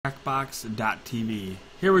Jackbox.tv.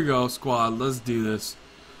 Here we go, squad. Let's do this.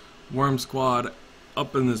 Worm squad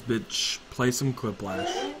up in this bitch. Play some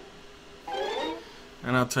Quiplash.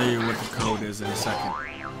 And I'll tell you what the code is in a second.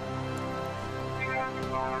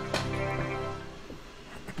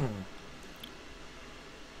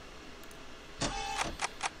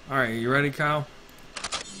 Alright, you ready, Kyle?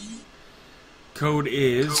 Code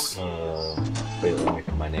is wait, let me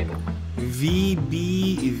put my name in.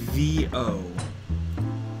 VBVO.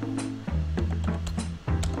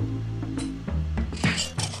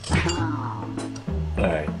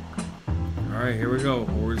 Alright. Alright, here we go.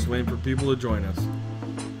 We're just waiting for people to join us.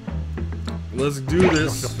 Let's do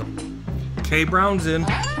this. K Brown's in.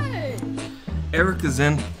 Erica's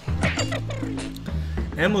in.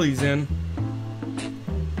 Emily's in.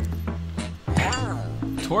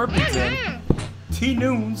 Torpy's in. T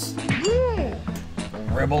Noons.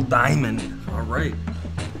 Rebel Diamond. Alright.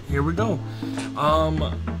 Here we go.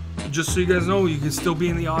 Just so you guys know, you can still be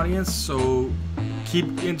in the audience, so keep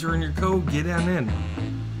entering your code. Get on in.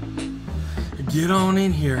 Get on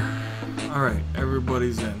in here. Alright,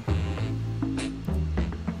 everybody's in.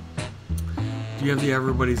 Do you have the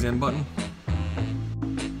everybody's in button?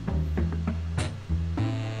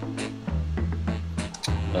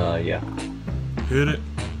 Yeah. Hit it.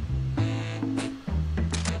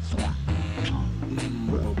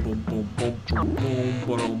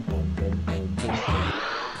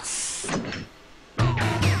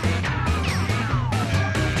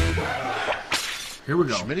 Here we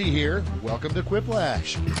go. Schmitty here. Welcome to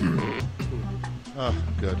Quiplash. Oh,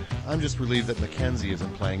 good. I'm just relieved that Mackenzie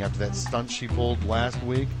isn't playing after that stunt she pulled last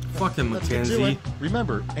week. Fucking Let's get to Mackenzie. it.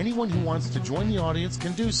 Remember, anyone who wants to join the audience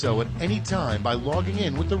can do so at any time by logging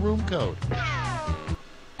in with the room code.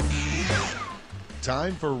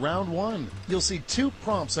 Time for round one. You'll see 2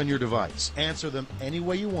 prompts on your device. Answer them any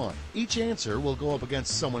way you want. Each answer will go up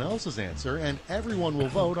against someone else's answer, and everyone will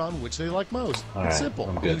vote on which they like most. All right, It's simple.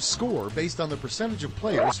 I'm good. You score based on the percentage of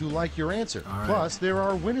players who like your answer. All right. Plus, there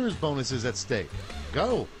are winners bonuses at stake.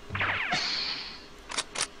 Go.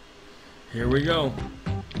 Here we go.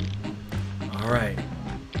 Alright.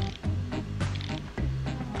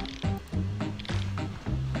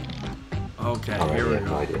 Okay, here we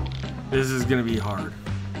go. This is gonna be hard.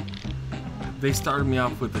 They started me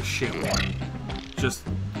off with a shit one. Just,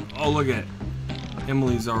 oh look at it.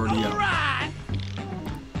 Emily's already up.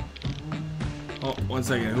 Oh, 1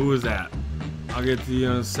 second. Who was that? I'll get to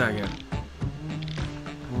you in a second.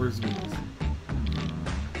 Where's me?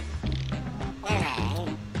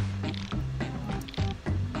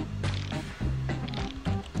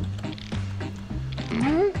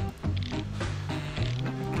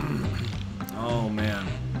 Oh man.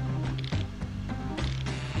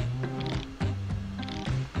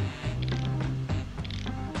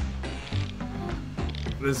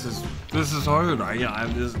 This is hard. I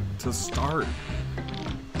just to start.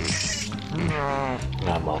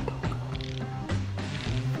 I'm up.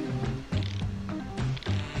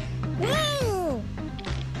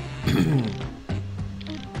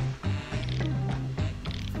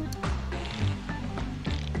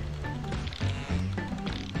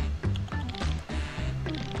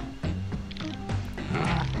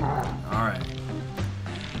 Alright.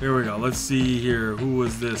 Here we go. Let's see here. Who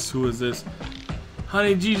was this? Who is this?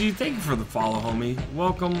 Honey GG, thank you for the follow, homie.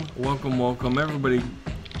 Welcome, welcome, welcome. Everybody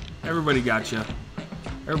got you.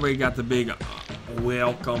 Everybody got the big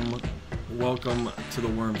welcome. Welcome to the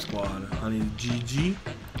Worm Squad. Honey GG.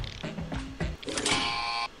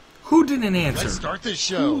 Who didn't answer? Let's start this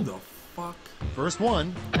show. Who the fuck? First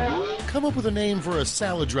one. Come up with a name for a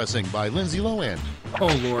salad dressing by Lindsay Lohan. Oh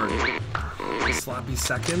lord. Sloppy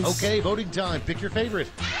seconds. Okay, voting time. Pick your favorite.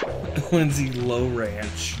 Lindsay Low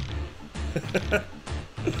Ranch.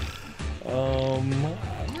 I'm gonna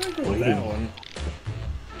go with that one.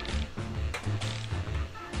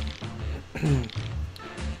 I'm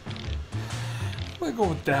gonna go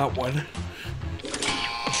with that one.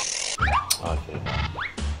 Okay.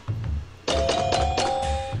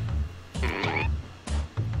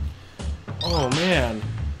 Oh man.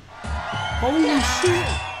 Holy shit.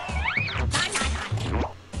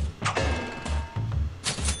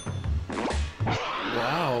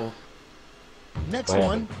 Wow. Next Wow.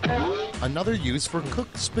 one. Another use for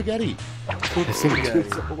cooked spaghetti. Cooked spaghetti.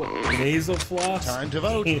 Nasal floss. Time to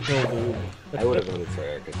vote. I would have voted for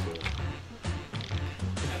Erica too.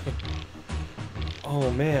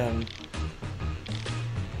 Oh man.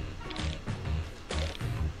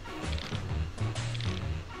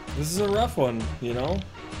 This is a rough one, you know?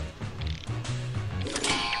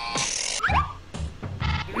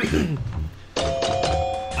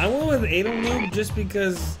 I went with anal lube just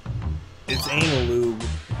because it's anal lube.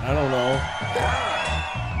 I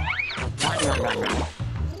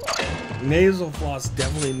Nasal floss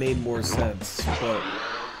definitely made more sense, but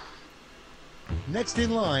Next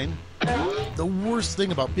in line, the worst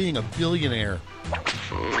thing about being a billionaire.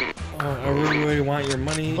 everybody want your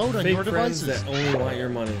money. Vote on Fake your friends devices. that only want your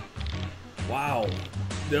money. Wow,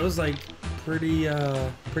 that was like pretty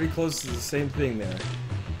close to the same thing there.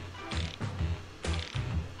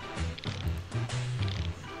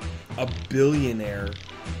 A billionaire.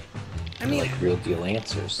 I mean, Like real deal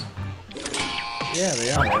answers. yeah,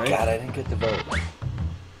 they are, Oh my right? god, I didn't get the vote.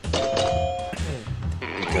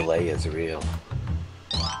 The delay is real.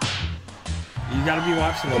 You gotta be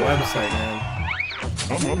watching the website, man.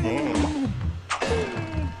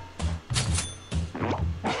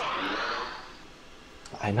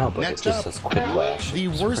 I know, but Next it just up, says Quiplash. the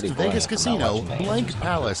It's worst pretty Vegas blank. I'm not casino, watching the Blank answers.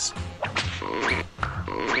 Palace.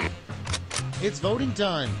 It's voting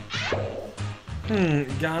time.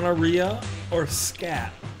 Gonorrhea or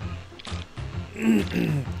scat?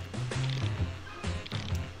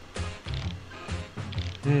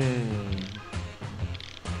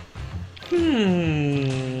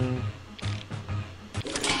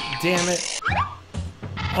 Damn it.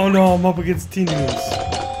 Oh no, I'm up against Teen News.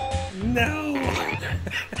 No.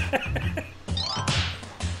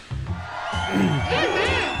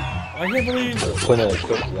 I can't believe. When a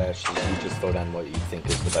Quiplash, you just vote on what you think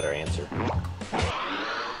is the better answer.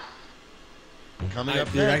 Coming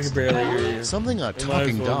up Dude, I next, can barely hear you. something a Might as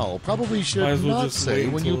talking well- doll probably Might should as well not just say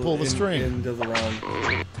wait when you until pull the string. Into the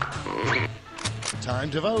round.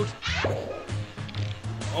 Time to vote.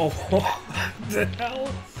 Oh, what the hell?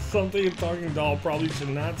 Something a talking doll probably should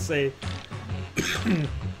not say.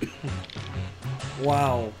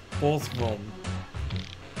 Wow, both of them.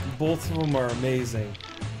 Both of them are amazing.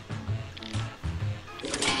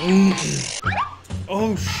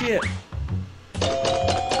 Oh shit!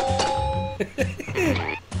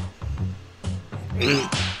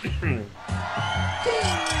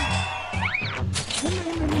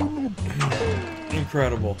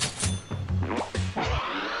 Incredible.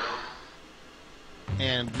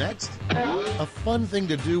 And next, a fun thing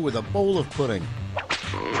to do with a bowl of pudding.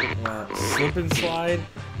 Slip and slide.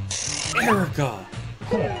 Erica!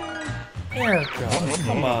 Erica,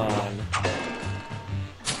 come on.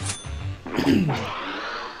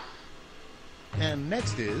 And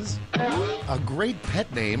next is a great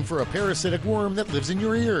pet name for a parasitic worm that lives in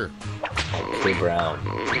your ear. K Brown.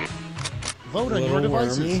 Vote on your Little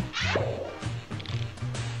devices. Wormy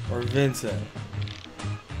or Vincent?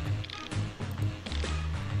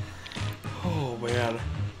 Oh man.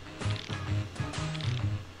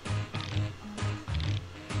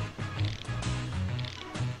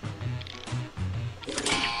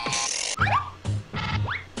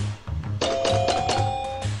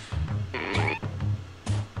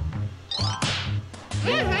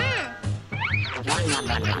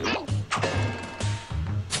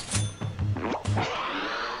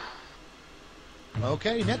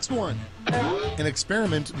 Okay, next one. An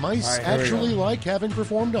experiment mice All right, here we actually go. like having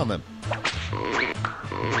performed on them.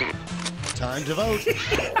 Time to vote.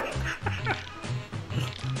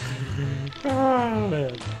 Oh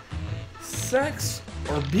man. Sex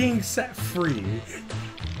or being set free?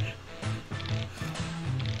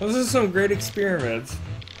 Those are some great experiments.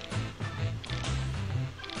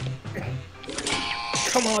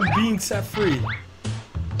 Come on, being set free.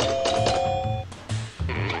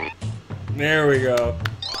 There we go.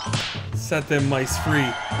 Set them mice free.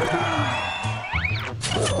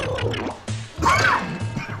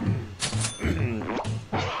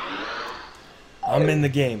 I'm in the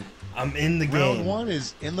game. I'm in the Round game. one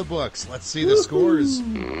is in the books. Let's see the scores.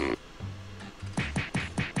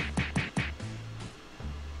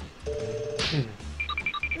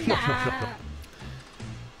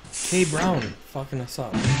 K Brown fucking us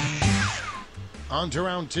up. On to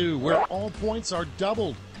round two, where all points are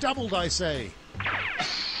doubled. Doubled, I say.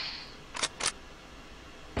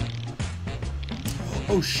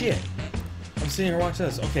 Oh shit. I'm sitting here watching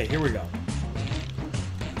this. Okay, here we go.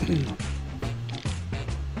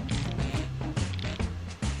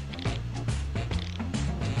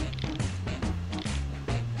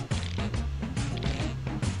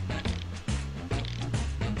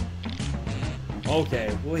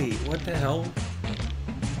 Okay, wait, what the hell?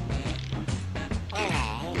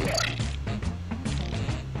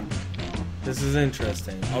 This is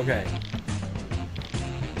interesting. Okay.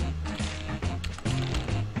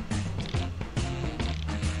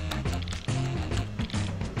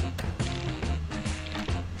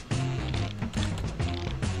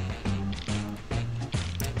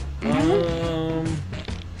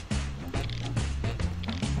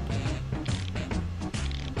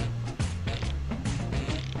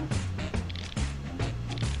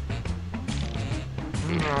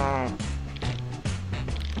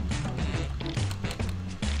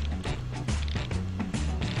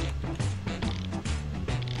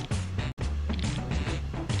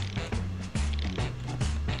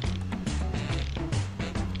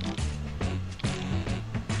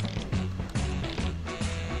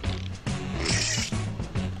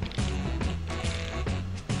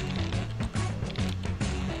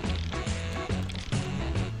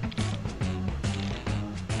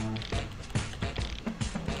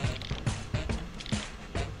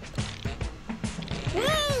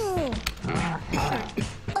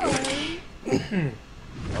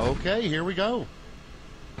 Okay, here we go.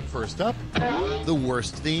 First up, the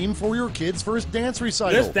worst theme for your kid's first dance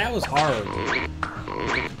recital. That was hard.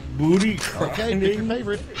 Booty grinding. Okay, pick your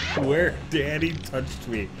favorite. Where Daddy touched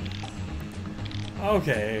me.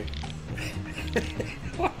 Okay.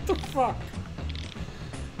 What the fuck?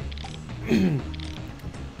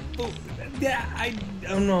 Yeah,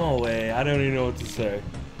 no way. I don't even know what to say.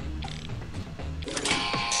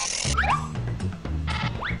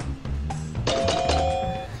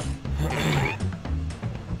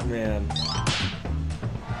 Man.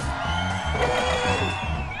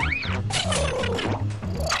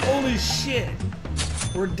 Holy shit!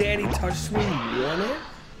 Where Daddy touched me, you want it?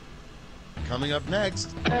 Coming up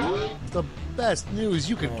next, the best news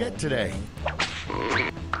you could get today.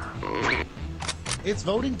 It's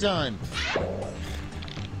voting time.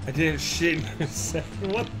 I didn't shit in a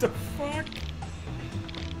second. What the fuck?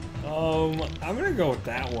 I'm gonna go with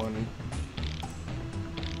that one.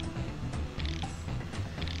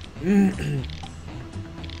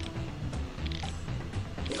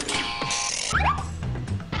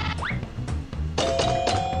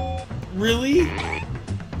 Really?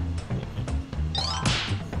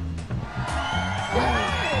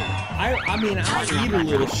 I mean, I'll eat a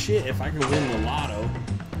little shit if I can win the lotto.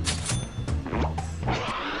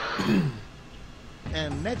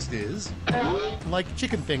 And next is, like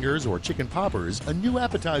chicken fingers or chicken poppers, a new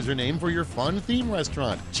appetizer name for your fun theme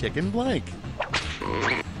restaurant, Chicken Blank.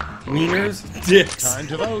 Wieners, dicks. Time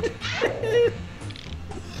to vote.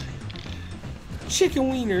 Chicken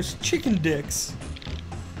wieners, chicken dicks.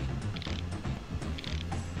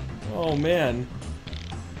 Oh man.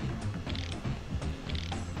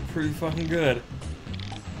 Pretty fucking good.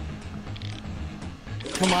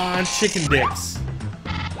 Come on, chicken dicks.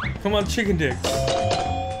 Come on, chicken dicks.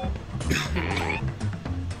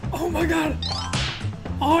 Oh my god.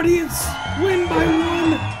 Audience, win by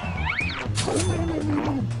one.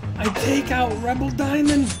 I take out Rebel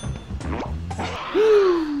Diamond.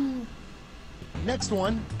 Woo. Next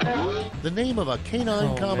one, the name of a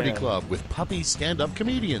canine comedy club with puppy stand-up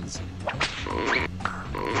comedians.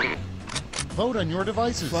 Vote on your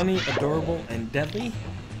devices. Funny, adorable, and deadly.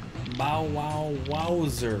 Bow wow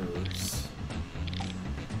wowzers.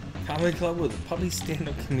 Comedy club with a puppy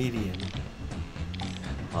stand-up comedian.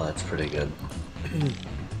 Oh, that's pretty good.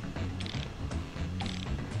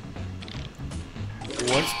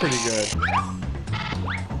 What's pretty good?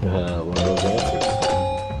 One of those answers.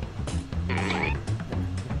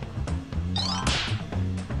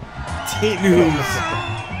 T-News.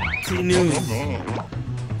 T-News.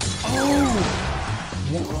 Oh!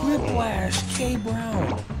 Quiplash, K.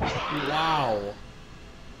 Brown. Wow.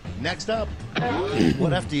 Next up,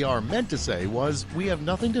 what FDR meant to say was, we have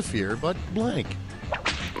nothing to fear but blank.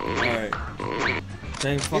 Alright.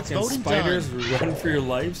 Dang fucking spiders, run for your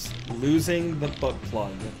lives, losing the butt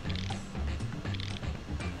plug.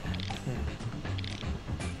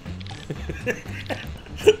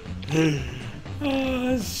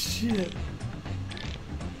 Oh, shit.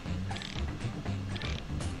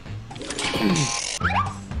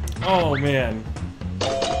 Oh, man.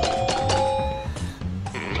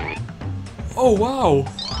 Oh, wow.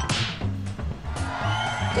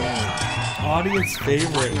 Audience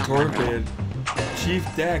favorite, Torpid. Chief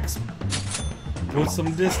Dex. Put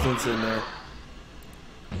some distance in there.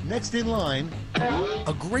 Next in line,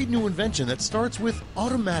 a great new invention that starts with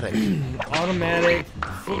automatic. Automatic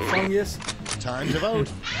foot fungus. Time to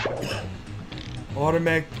vote.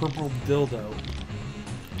 Automatic purple dildo.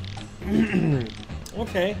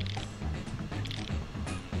 Okay.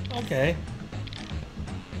 Okay.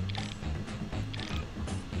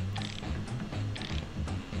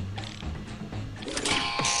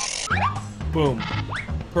 Boom.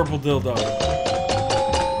 Purple dildo.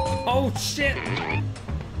 Oh shit!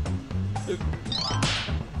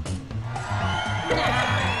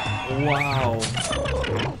 Wow.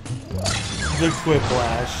 The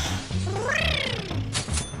Quiplash.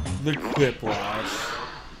 The Quiplash.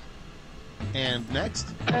 And next,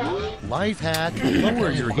 life hack,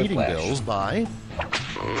 lower your heating bills by...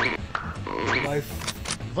 Life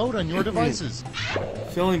Vote on your devices.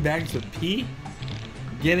 Filling bags with pee?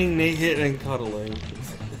 Getting Nate hit and cuddling.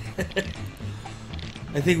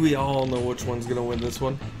 I think we all know which one's gonna win this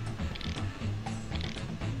one.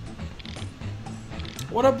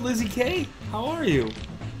 What up, Lizzie K? How are you?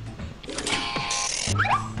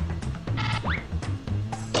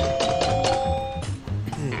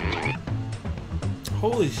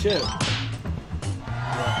 Holy shit.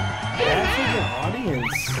 That freaking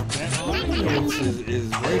audience is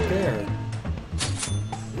right there.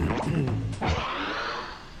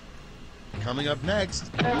 Coming up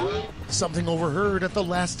next, something overheard at the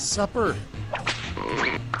Last Supper.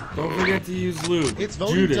 Don't forget to use lube. It's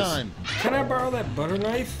voting Judas. time. Can I borrow that butter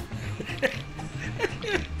knife?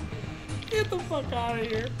 Get the fuck out of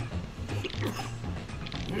here.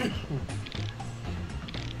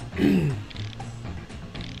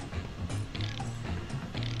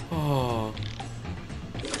 Oh.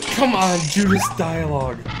 Come on, Judas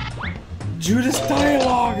dialogue. Judas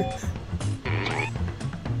dialogue.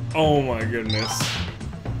 Oh my goodness.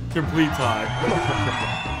 Complete tie.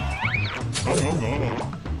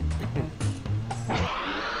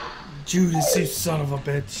 Judas, you son of a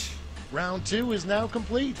bitch. Round 2 is now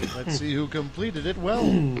complete. Let's see who completed it well.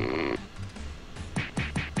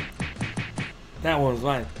 That one was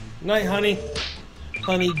mine. Night, honey.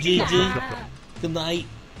 Honey, Gigi. Good night.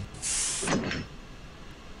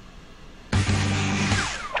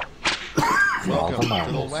 Welcome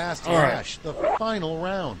to the last All right. match, the final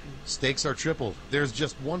round. Stakes are tripled. There's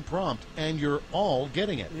just one prompt, and you're all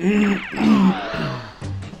getting it.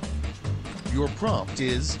 Your prompt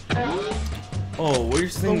is Oh,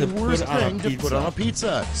 worst thing the to worst put on thing a to pizza. put on a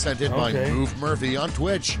pizza. Sent in by Okay. Move Murphy on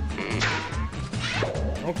Twitch.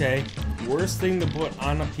 Okay, worst thing to put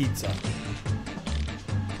on a pizza.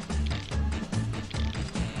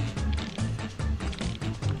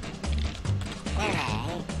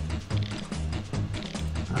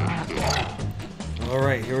 All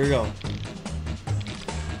right, here we go.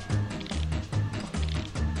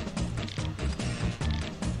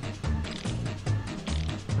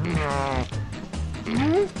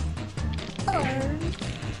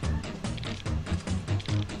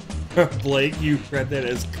 Blake, you read that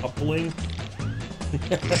as coupling?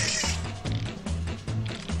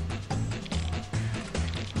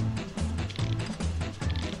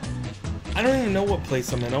 I don't even know what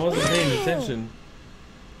place I'm in. I wasn't paying attention.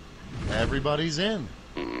 Everybody's in.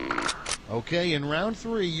 Okay, in round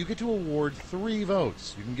 3, you get to award 3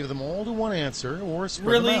 votes. You can give them all to one answer or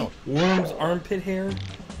spread Really? them out. Worm's armpit hair?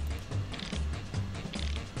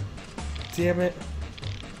 Damn it.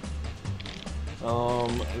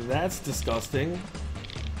 That's disgusting.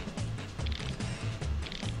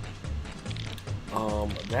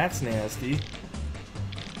 That's nasty.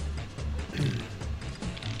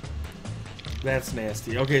 That's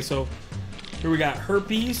nasty. Okay, so here we got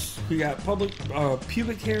herpes, we got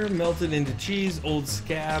pubic hair melted into cheese, old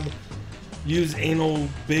scab, use anal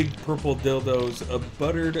big purple dildos,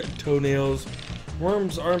 buttered toenails,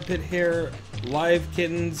 worm's armpit hair, live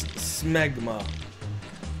kittens, smegma.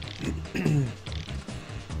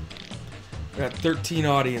 Got 13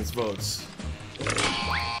 audience votes.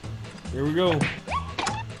 Here we go.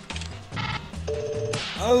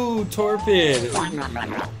 Oh, torpid.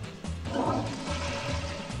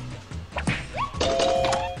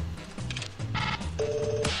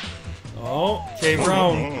 Oh, K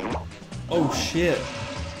Brown. Oh shit.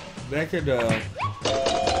 That could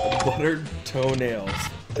buttered toenails.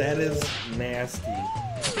 That is nasty.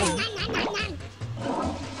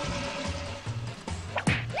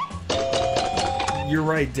 You're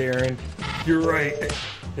right, Darren. You're right.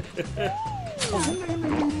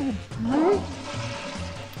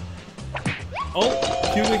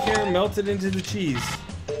 Oh, pubic hair melted into the cheese.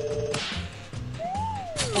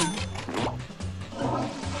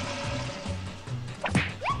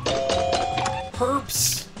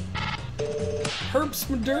 Herps. Herps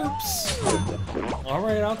madurps.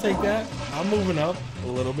 Alright, I'll take that. I'm moving up a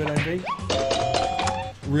little bit, I think.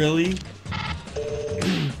 Really?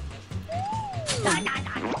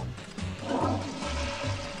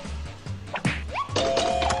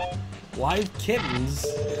 Live kittens?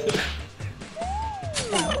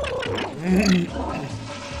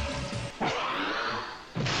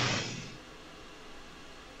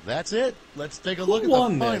 That's it. Let's take a look at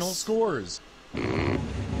the final scores.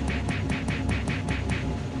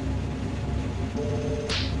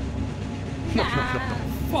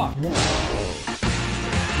 Fuck.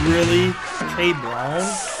 Really? K Brown?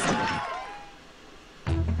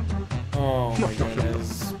 Oh my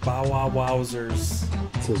goodness. Bow wow wowzers.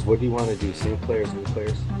 It says, what do you want to do? Single players, new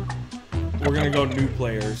players? We're gonna go new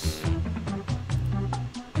players.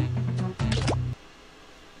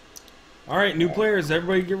 Alright, new players,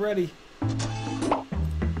 everybody get ready.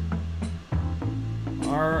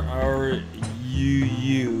 R-R-U-U.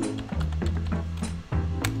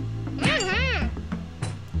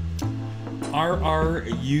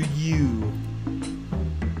 R-R-U-U.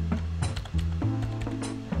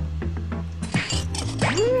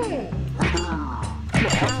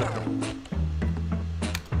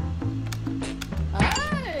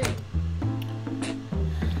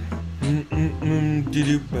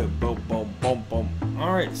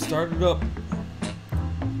 Alright, start it up.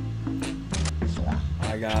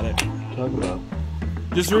 I got it. Talk about.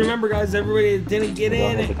 Just remember, guys, everybody that didn't get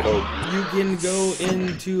in, the code. you can go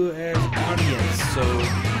into an audience. So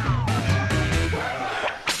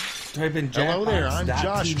type in Hello there, I'm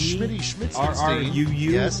Josh Jackbox.tv, Schmitty-Schmitzenstein.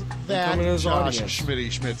 R-R-U-U. Yes, that Coming as Josh audience.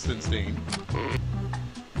 Schmitty-Schmitzenstein.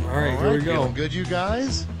 Alright, here we go. Feeling good, you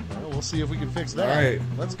guys? Well, we'll see if we can fix that. All right.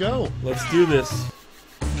 Let's go. Let's do this.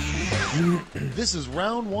 This is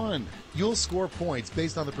round one. You'll score points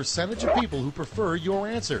based on the percentage of people who prefer your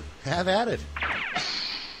answer. Have at it.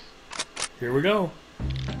 Here we go.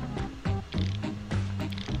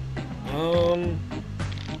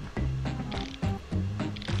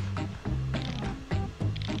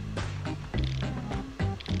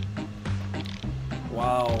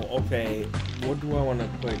 Wow, okay. What do I want to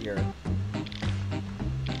put here?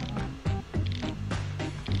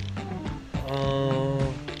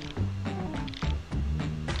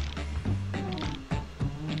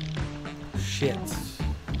 Shit.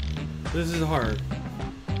 This is hard.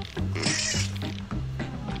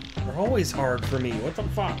 They're always hard for me. What the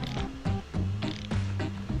fuck?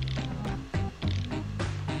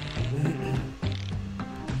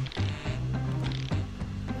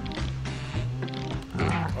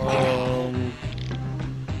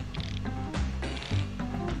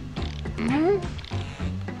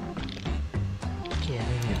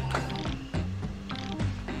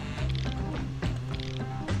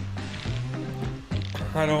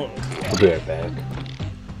 I don't. I'll be right back.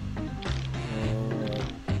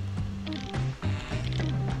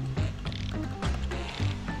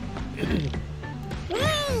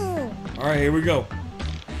 Alright, here we go.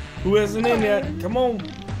 Who hasn't in yet? Come on.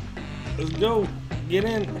 Let's go. Get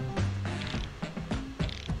in.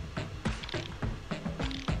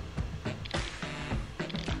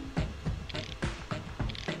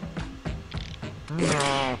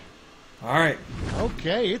 Alright,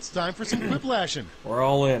 Okay, it's time for some quiplashing. we're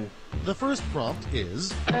all in. The first prompt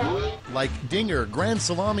is, like dinger, grand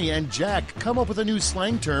salami, and jack, come up with a new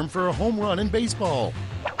slang term for a home run in baseball.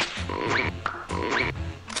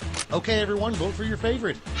 Okay, everyone, vote for your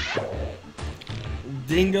favorite.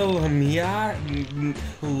 Dingle-a-miak,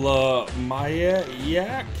 la-maya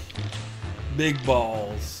yak, big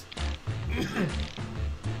balls.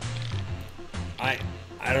 I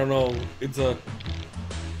don't know. It's a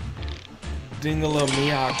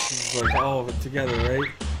dingle-a-miak, is like all of it together, right?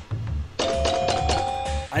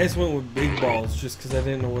 I just went with big balls just because I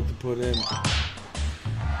didn't know what to put in.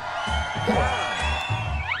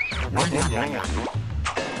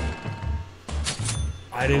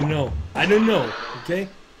 I didn't know. I didn't know. Okay?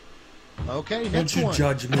 Okay, Don't next you one.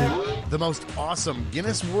 judge me. The most awesome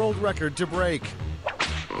Guinness World Record to break.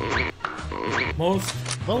 Most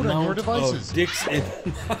Vote on your amount devices. of dicks in.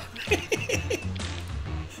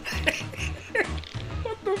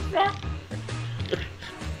 What the fuck?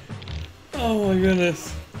 Oh my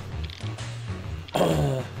goodness.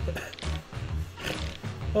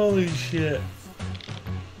 Holy shit.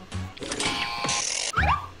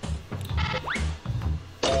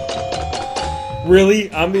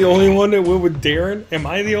 Really? I'm the only one that went with Darren? Am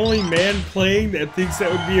I the only man playing that thinks that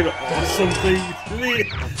would be an awesome thing?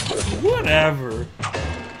 Whatever.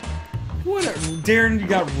 Whatever. Darren, you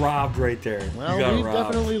got robbed right there. Well, you got we've robbed.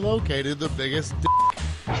 definitely located the biggest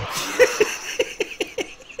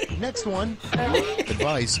Next one.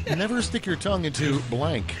 Advice, never stick your tongue into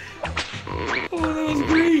blank. Oh, that was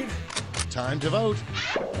great. Time to vote.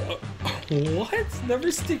 What?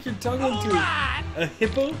 Never stick your tongue into a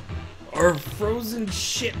hippo or a frozen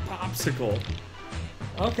shit popsicle.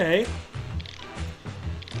 Okay.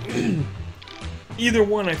 Either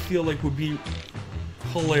one I feel like would be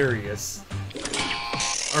hilarious.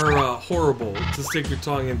 Or horrible to stick your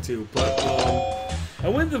tongue into. But I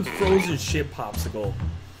went the frozen shit popsicle.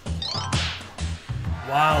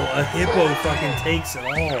 Wow, a hippo fucking takes it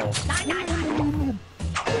all.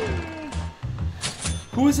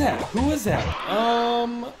 Who is that? Who is that?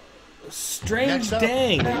 Strange Next up,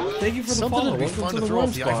 Dang. Thank you for the something follow. to be Welcome fun to to the throw room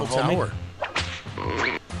off the spot, Eiffel homie.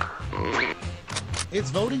 Tower. It's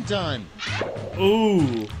voting time.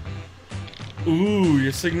 Ooh. Ooh,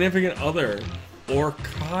 your significant other. Or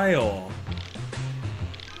Kyle.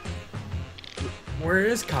 Where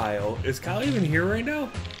is Kyle? Is Kyle even here right now?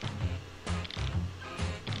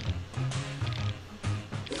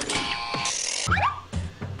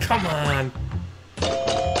 Come on.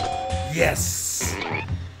 Yes.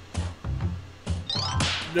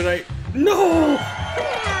 Did I? No!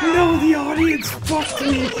 No, the audience fucked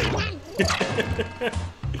me.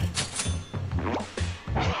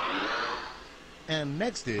 And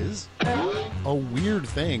next is a weird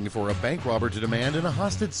thing for a bank robber to demand in a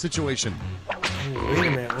hostage situation. Oh, wait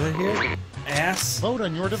a minute, what here? Ass? Vote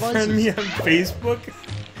on your Friend me devices. on Facebook?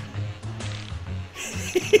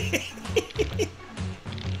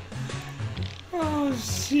 Oh,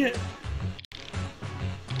 shit.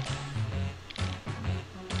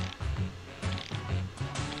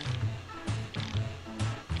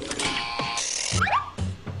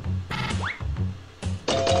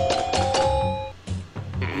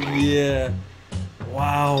 Yeah.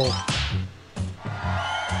 Wow.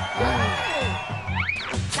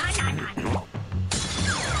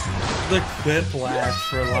 The Quiplashage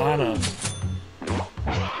for Lana.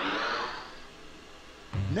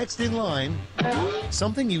 Next in line,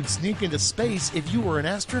 something you'd sneak into space if you were an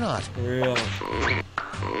astronaut. Real.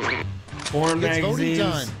 Porn It's voting magazines.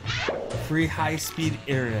 time. Free high-speed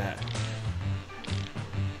internet.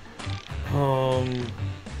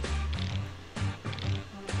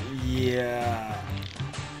 Yeah.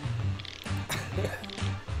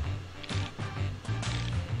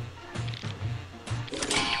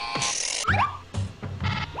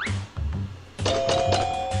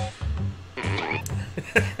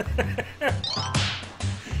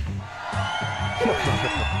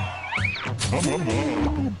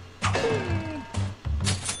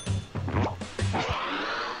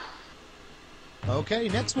 Okay,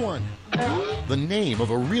 next one. The name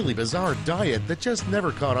of a really bizarre diet that just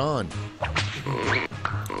never caught on.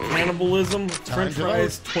 Cannibalism, French to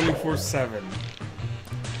fries, vote. 24/7.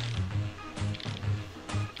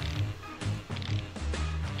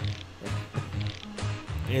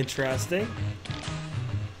 Interesting.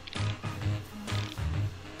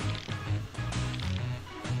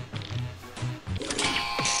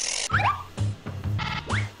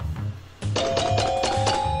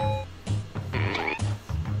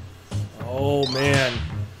 Oh man.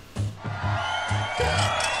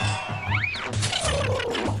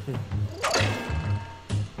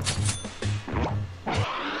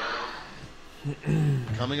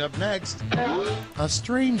 Coming up next, a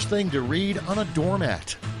strange thing to read on a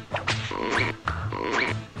doormat.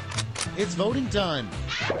 It's voting time.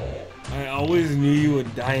 I always knew you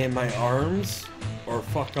would die in my arms or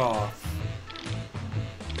fuck off.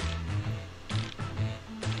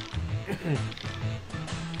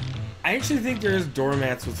 I actually think there's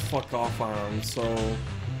doormats with fuck off on them, so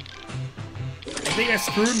I think I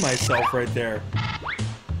screwed myself right there.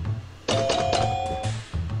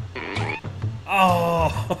 Oh,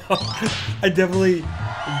 I definitely,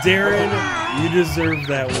 Darren, you deserve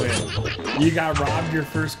that win. You got robbed your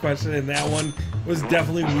first question, and that one was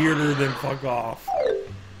definitely weirder than fuck off.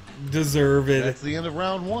 Deserve it. That's the end of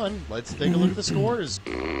round one. Let's take a look at the scores.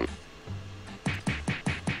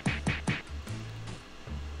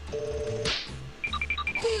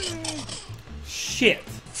 Shit.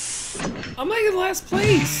 I'm like in last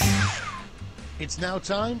place. It's now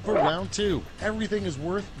time for round two. Everything is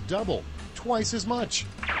worth double, twice as much.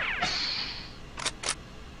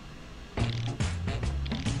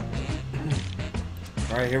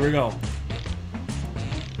 All right, here we go.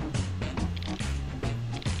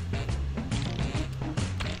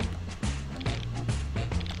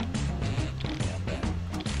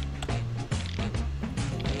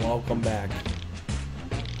 Welcome back.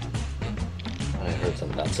 I heard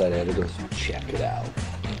something outside. I had to go check it out.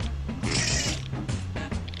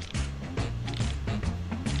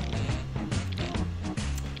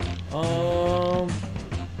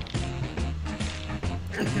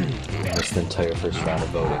 Missed the entire first round of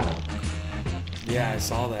voting. Yeah, I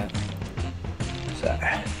saw that. So,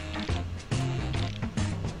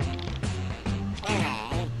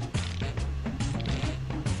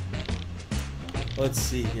 Let's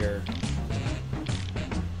see here.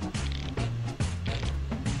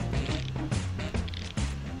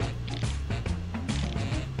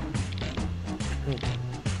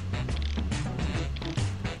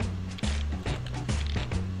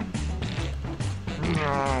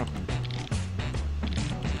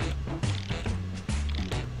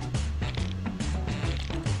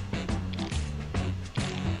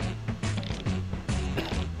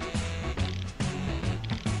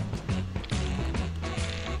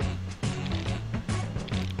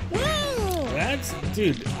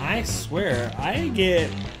 Dude, I swear, I get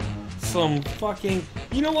some fucking...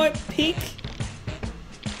 You know what? Pink?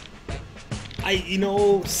 you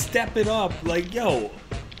know, step it up. Like, yo,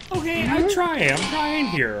 okay, I'm trying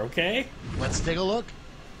here, okay? Let's take a look.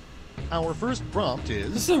 Our first prompt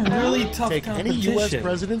is... This is a really tough take any competition. U.S.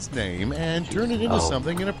 president's name and turn it into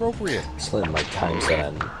something inappropriate. Still in my time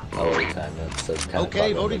zone. LA time. That's kind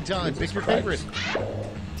Okay, of voting time. Pick your favorite.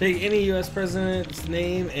 Take any U.S. president's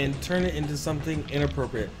name and turn it into something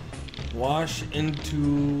inappropriate.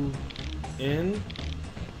 Washington,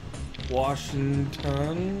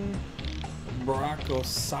 Barack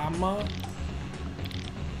Osama.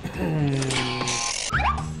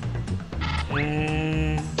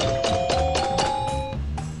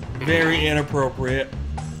 Very inappropriate.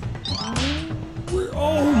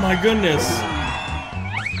 Oh my goodness!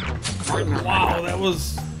 Wow, that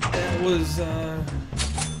was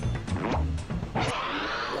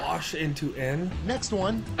wash into N. Next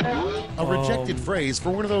one, a rejected phrase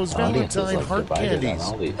for one of those Valentine heart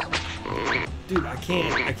candies. Dude, I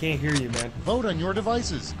can't hear you, man. Vote on your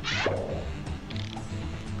devices.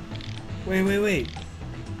 Wait.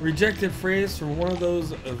 Rejected phrase for one of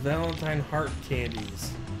those Valentine heart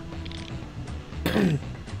candies.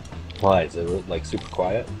 Why? Is it like super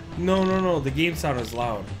quiet? No. The game sound is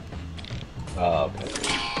loud. Oh, okay.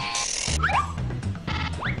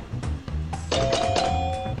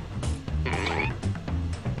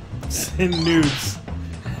 Send nudes.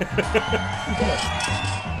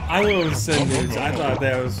 I went with send nudes. I thought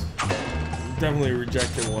that was definitely a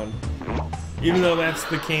rejected one. Even though that's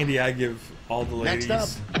the candy I give all the ladies.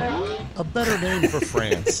 Next up, a better name for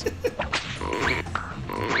France.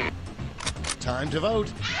 Time to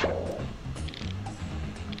vote.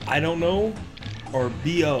 I don't know, or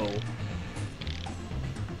B.O.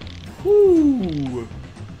 Whoo!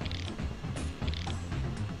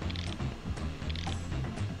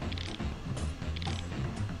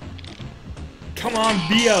 Come on,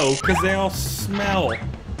 B.O., because they all smell.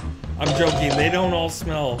 I'm joking, they don't all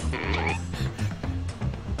smell.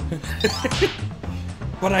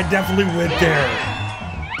 But I definitely went there.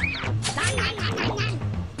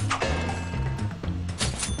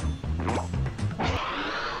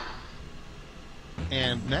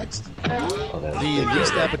 And next, the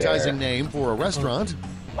least appetizing name for a restaurant.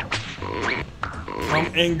 Come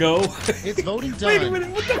and go. It's voting time. Wait a minute,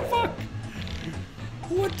 what the fuck?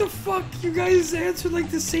 What the fuck? You guys answered like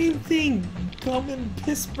the same thing. Come and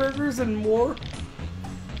piss burgers and more?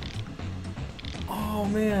 Oh,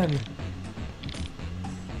 man.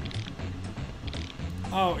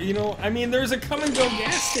 Oh, you know, I mean, there's a come and go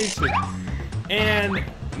gas station. And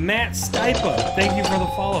Matt Stipa, thank you for the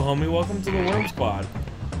follow, homie. Welcome to the Worm Squad.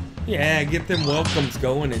 Yeah, get them welcomes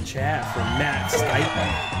going in chat for Matt Stipa.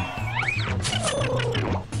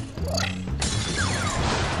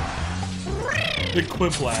 The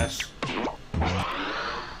Quiplash.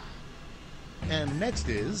 And next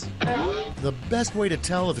is the best way to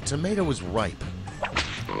tell if a tomato is ripe.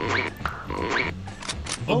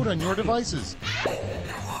 Vote on your devices.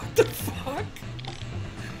 What the fuck?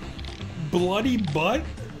 Bloody butt?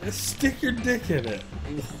 Stick your dick in it.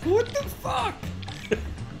 What the fuck?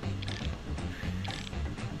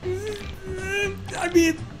 I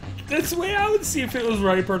mean, that's the way I would see if it was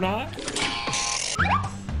ripe or not.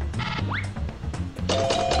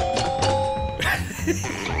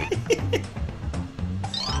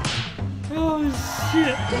 Oh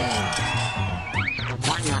shit.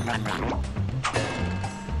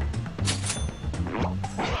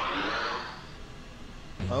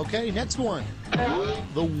 Okay, next one.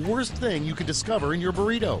 The worst thing you could discover in your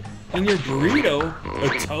burrito. In your burrito?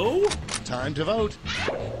 A toe? Time to vote.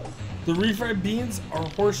 The refried beans are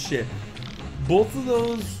horse shit. Both of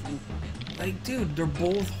those, like, dude, they're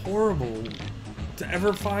both horrible to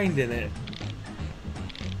ever find in it.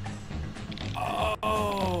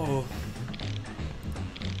 Oh.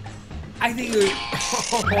 I think it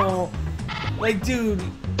was, like, dude.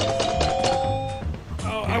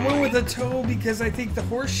 Oh, I went with a toe because I think the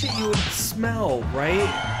horse shit you would smell, right?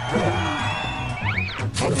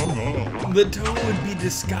 The toe would be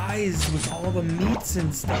disguised with all the meats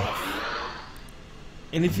and stuff.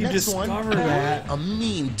 And if you Next discover one, that... a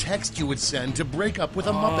mean text you would send to break up with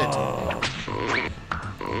a Muppet.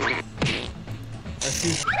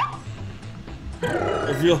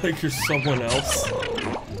 I feel like you're someone else.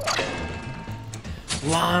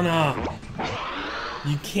 Lana!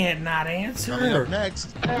 You can't not answer. Coming up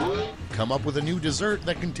next, come up with a new dessert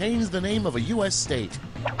that contains the name of a U.S. state.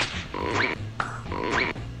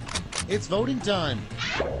 It's voting time.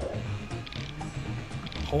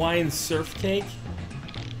 Hawaiian surf cake?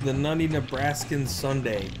 The Nutty Nebraskan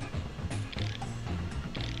Sundae.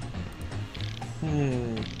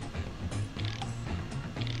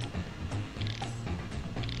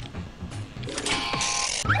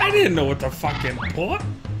 didn't know what to fucking put.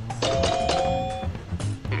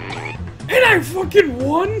 And I fucking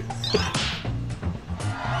won?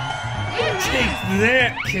 Take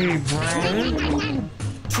that, K Brown.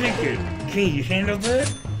 Take it. Can you handle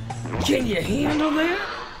that? Can you handle that?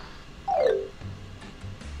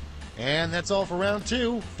 And that's all for round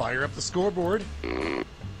 2. Fire up the scoreboard.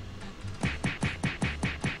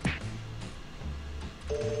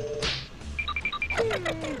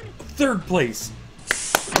 Third place.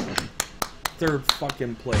 Third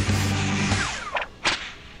fucking place.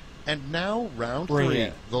 And now round Bring 3,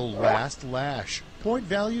 it. the last lash. Point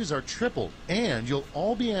values are tripled, and you'll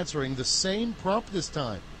all be answering the same prompt this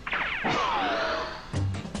time.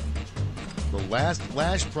 The last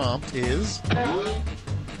lash prompt is a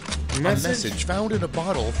message found in a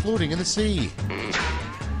bottle floating in the sea.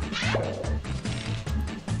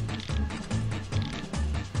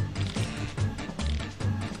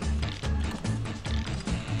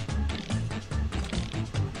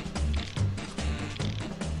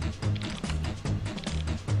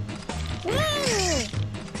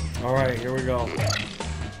 All right, here we go.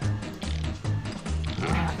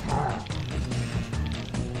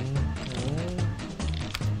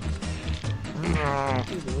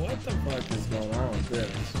 Dude, what the fuck is going on with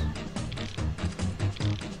this?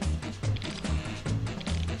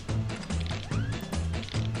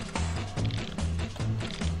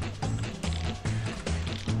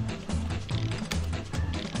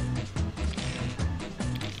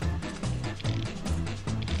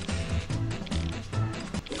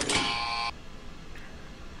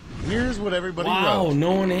 Here's what everybody Wow, wrote.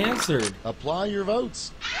 no one answered. Apply your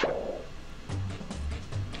votes.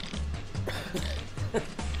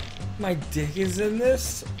 My dick is in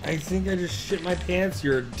this? I think I just shit my pants.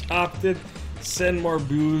 You're adopted. Send more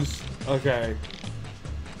booze. Okay.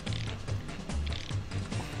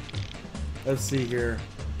 Let's see here.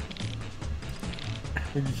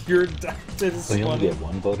 You're adopted is So you only funny. get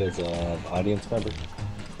one vote as an audience member?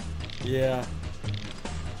 Yeah.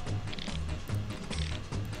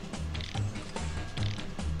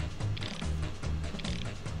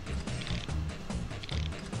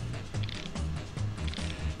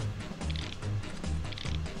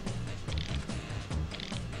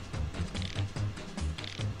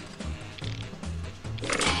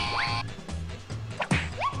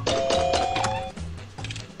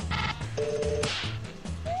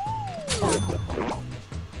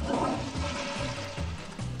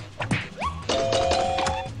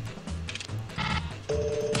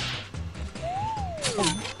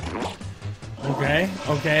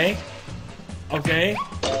 Okay.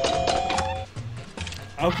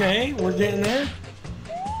 Okay, we're getting there.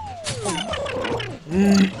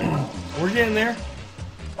 We're getting there.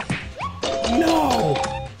 No!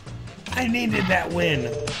 I needed that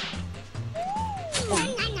win.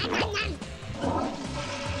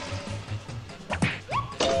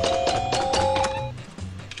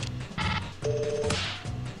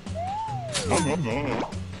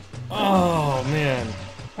 Oh, man.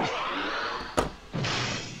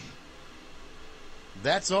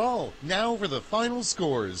 That's all. Now for the final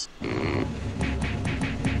scores.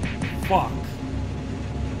 Fuck.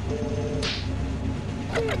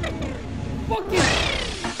 Fuck it.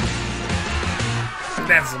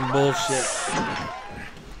 That's some bullshit.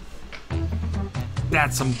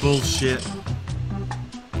 That's some bullshit.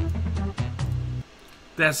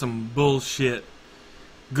 That's some bullshit.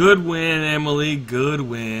 Good win, Emily. Good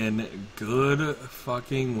win. Good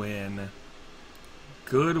fucking win.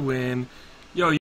 Good win. Yo,